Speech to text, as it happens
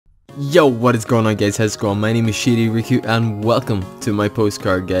Yo, what is going on guys, how's it going? My name is ShadyRiku and welcome to my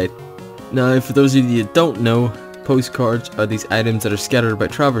postcard guide. Now for those of you that don't know, postcards are these items that are scattered about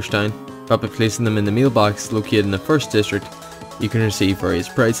Traverse Town, but by placing them in the mailbox located in the first district, you can receive various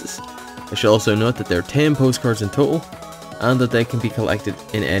prizes. I should also note that there are 10 postcards in total, and that they can be collected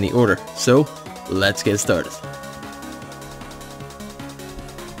in any order. So, let's get started.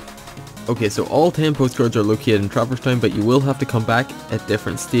 Okay, so all 10 postcards are located in Traverse Town, but you will have to come back at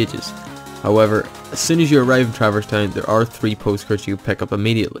different stages. However, as soon as you arrive in Traverse Town, there are 3 postcards you can pick up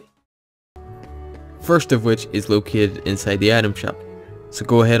immediately. First of which is located inside the item shop. So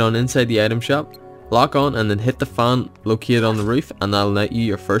go ahead on inside the item shop, lock on and then hit the fan located on the roof, and that'll net you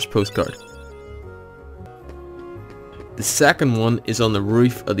your first postcard. The second one is on the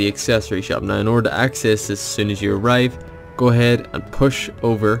roof of the accessory shop. Now in order to access this as soon as you arrive, go ahead and push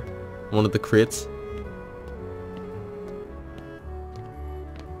over one of the crates.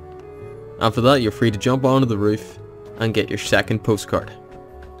 After that, you're free to jump onto the roof and get your second postcard.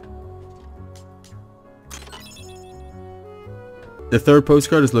 The third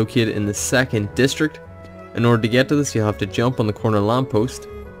postcard is located in the second district. In order to get to this, you'll have to jump on the corner lamppost,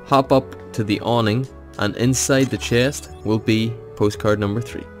 hop up to the awning, and inside the chest will be postcard number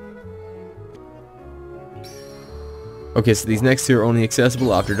 3. Okay, so these next 2 are only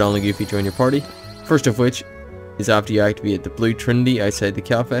accessible after Donald and Goofy join your party. First of which is after you activate the blue Trinity outside the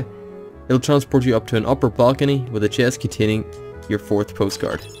cafe. It'll transport you up to an upper balcony with a chest containing your 4th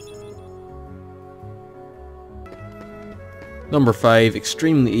postcard. Number 5,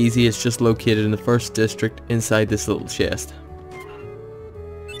 extremely easy, it's just located in the first district inside this little chest.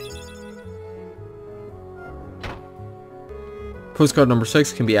 Postcard number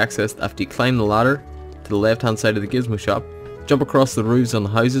 6 can be accessed after you climb the ladder to the left hand side of the Gizmo Shop, jump across the roofs on the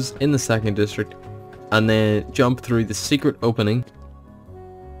houses in the second district, and then jump through the secret opening.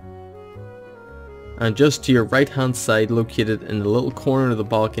 And just to your right hand side, located in the little corner of the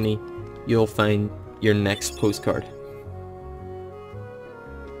balcony, you'll find your next postcard.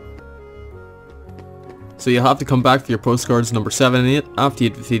 So you'll have to come back for your postcards number 7 and 8 after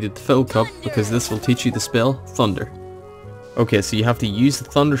you've defeated the Fill Cup, because this will teach you the spell Thunder. Okay, so you have to use the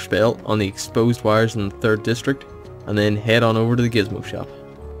Thunder spell on the exposed wires in the 3rd district, and then head on over to the Gizmo Shop.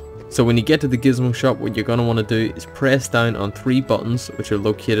 So when you get to the Gizmo Shop, what you're going to want to do is press down on 3 buttons which are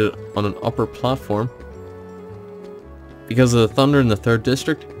located on an upper platform. Because of the thunder in the 3rd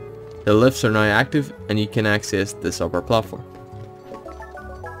district, the lifts are now active and you can access this upper platform.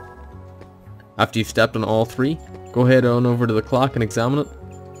 After you've stepped on all 3, go ahead on over to the clock and examine it,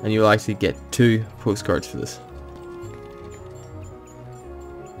 and you'll actually get 2 postcards for this.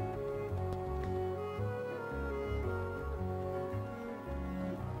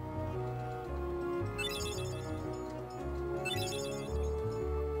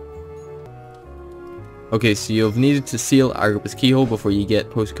 Okay, so you'll have needed to seal Agrippa's keyhole before you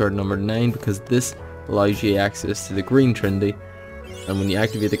get postcard number 9, because this allows you access to the green Trinity. And when you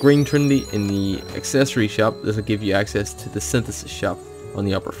activate the green Trinity in the accessory shop, this will give you access to the synthesis shop on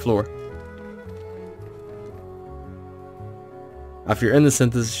the upper floor. After you're in the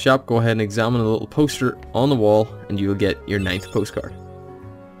synthesis shop, go ahead and examine a little poster on the wall and you will get your 9th postcard.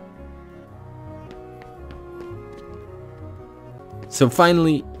 So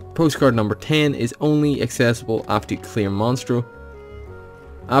finally, postcard number 10 is only accessible after you clear Monstro.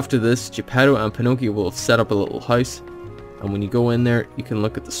 After this, Geppetto and Pinocchio will set up a little house, and when you go in there, you can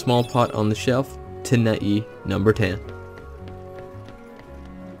look at the small pot on the shelf to net you number 10.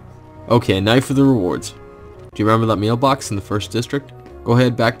 Okay, now for the rewards. Do you remember that mailbox in the 1st district? Go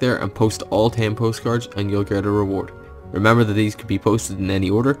ahead back there and post all 10 postcards and you'll get a reward. Remember that these could be posted in any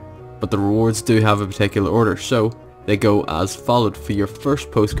order, but the rewards do have a particular order, so they go as followed. For your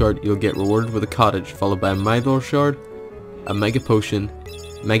first postcard, you'll get rewarded with a Cottage, followed by a Mythril Shard, a Mega Potion,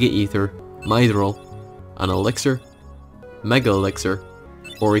 Mega Ether, Mythril, an Elixir, Mega Elixir,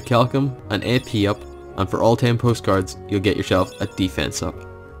 Orichalcum, an AP up, and for all 10 postcards, you'll get yourself a Defense up.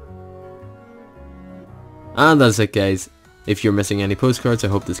 And that's it guys. If you're missing any postcards, I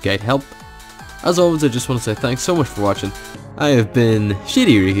hope this guide helped. As always, I just want to say thanks so much for watching. I have been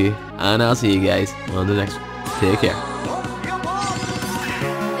ShadyRiku, and I'll see you guys on the next one. Take care.